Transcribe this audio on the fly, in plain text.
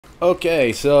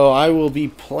Okay, so I will be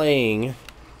playing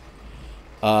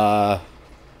House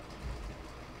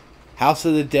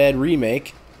of the Dead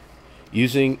remake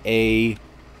using a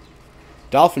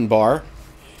Dolphin bar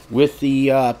with the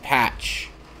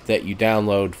patch that you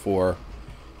download for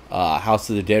House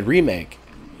of the Dead remake,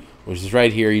 which is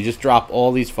right here. You just drop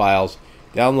all these files,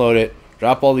 download it,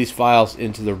 drop all these files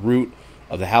into the root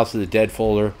of the House of the Dead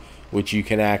folder, which you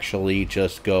can actually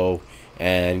just go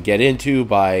and get into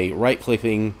by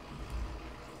right-clicking,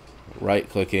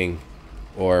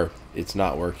 or it's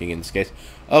not working in this case.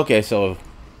 Okay, so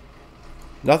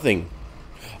nothing.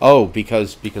 Oh,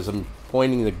 because I'm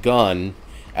pointing the gun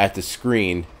at the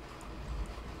screen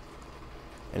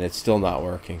and it's still not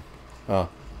working. Oh,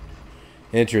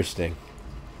 interesting.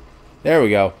 There we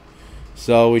go.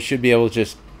 So we should be able to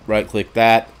just right-click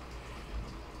that,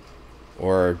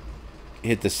 or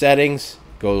hit the settings,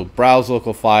 go browse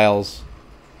local files,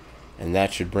 and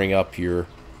that should bring up your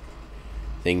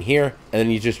thing here, and then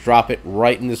you just drop it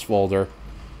right in this folder,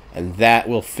 and that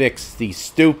will fix the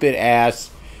stupid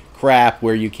ass crap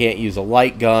where you can't use a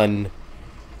light gun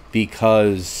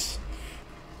because,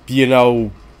 you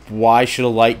know, why should a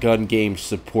light gun game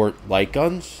support light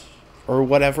guns or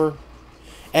whatever?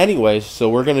 Anyways, so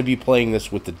we're going to be playing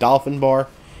this with the Dolphin bar,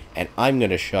 and I'm going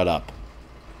to shut up.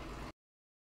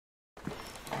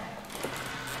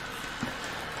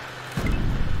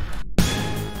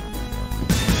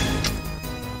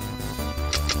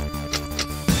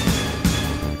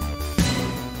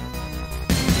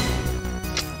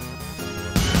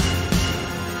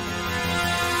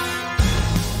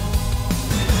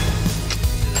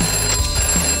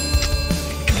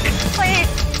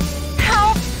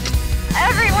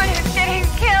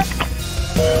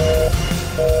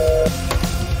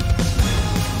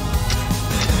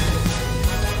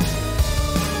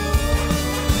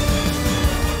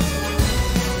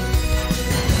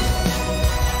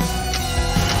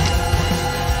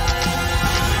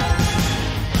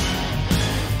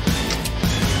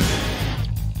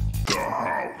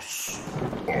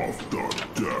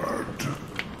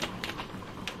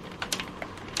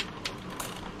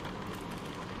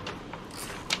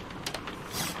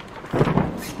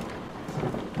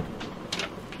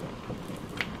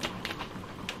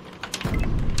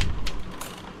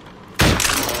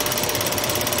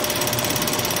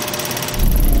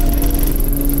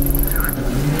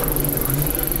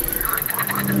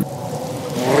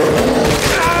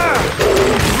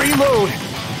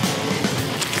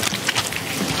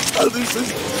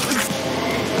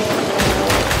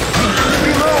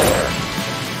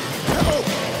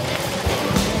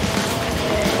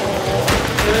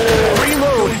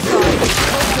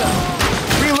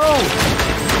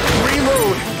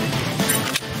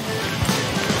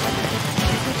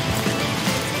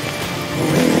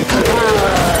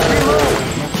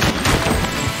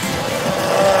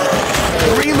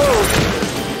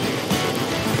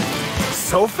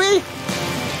 Sophie?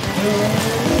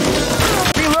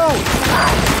 Reload!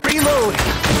 Reload!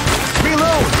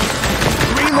 Reload!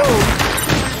 Reload!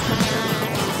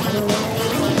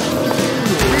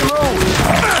 Reload!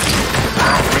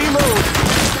 Reload!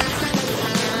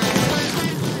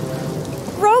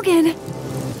 Rogan!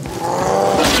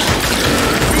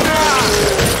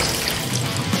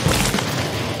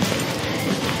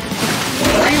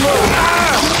 Reload!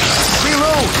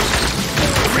 Reload!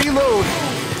 Reload!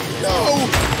 No!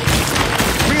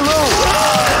 Reload!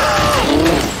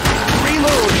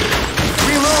 Reload!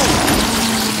 Reload!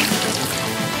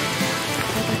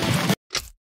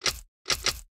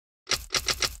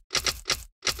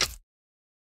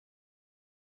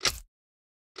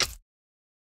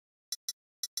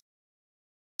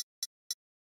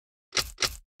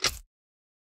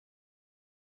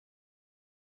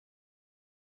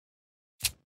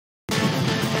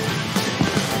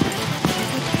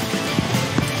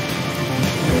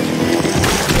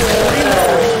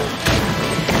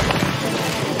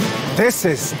 This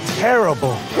is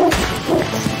terrible. Reload!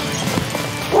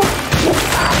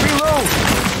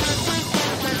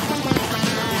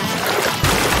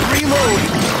 Reload! Reload!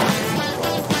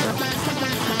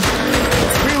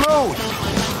 Reload!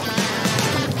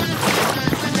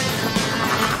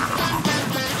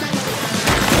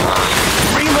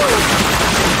 Reload!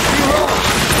 Reload!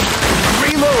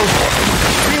 Reload!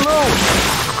 Reload!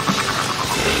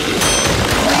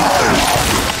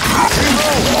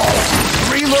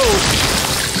 Reload!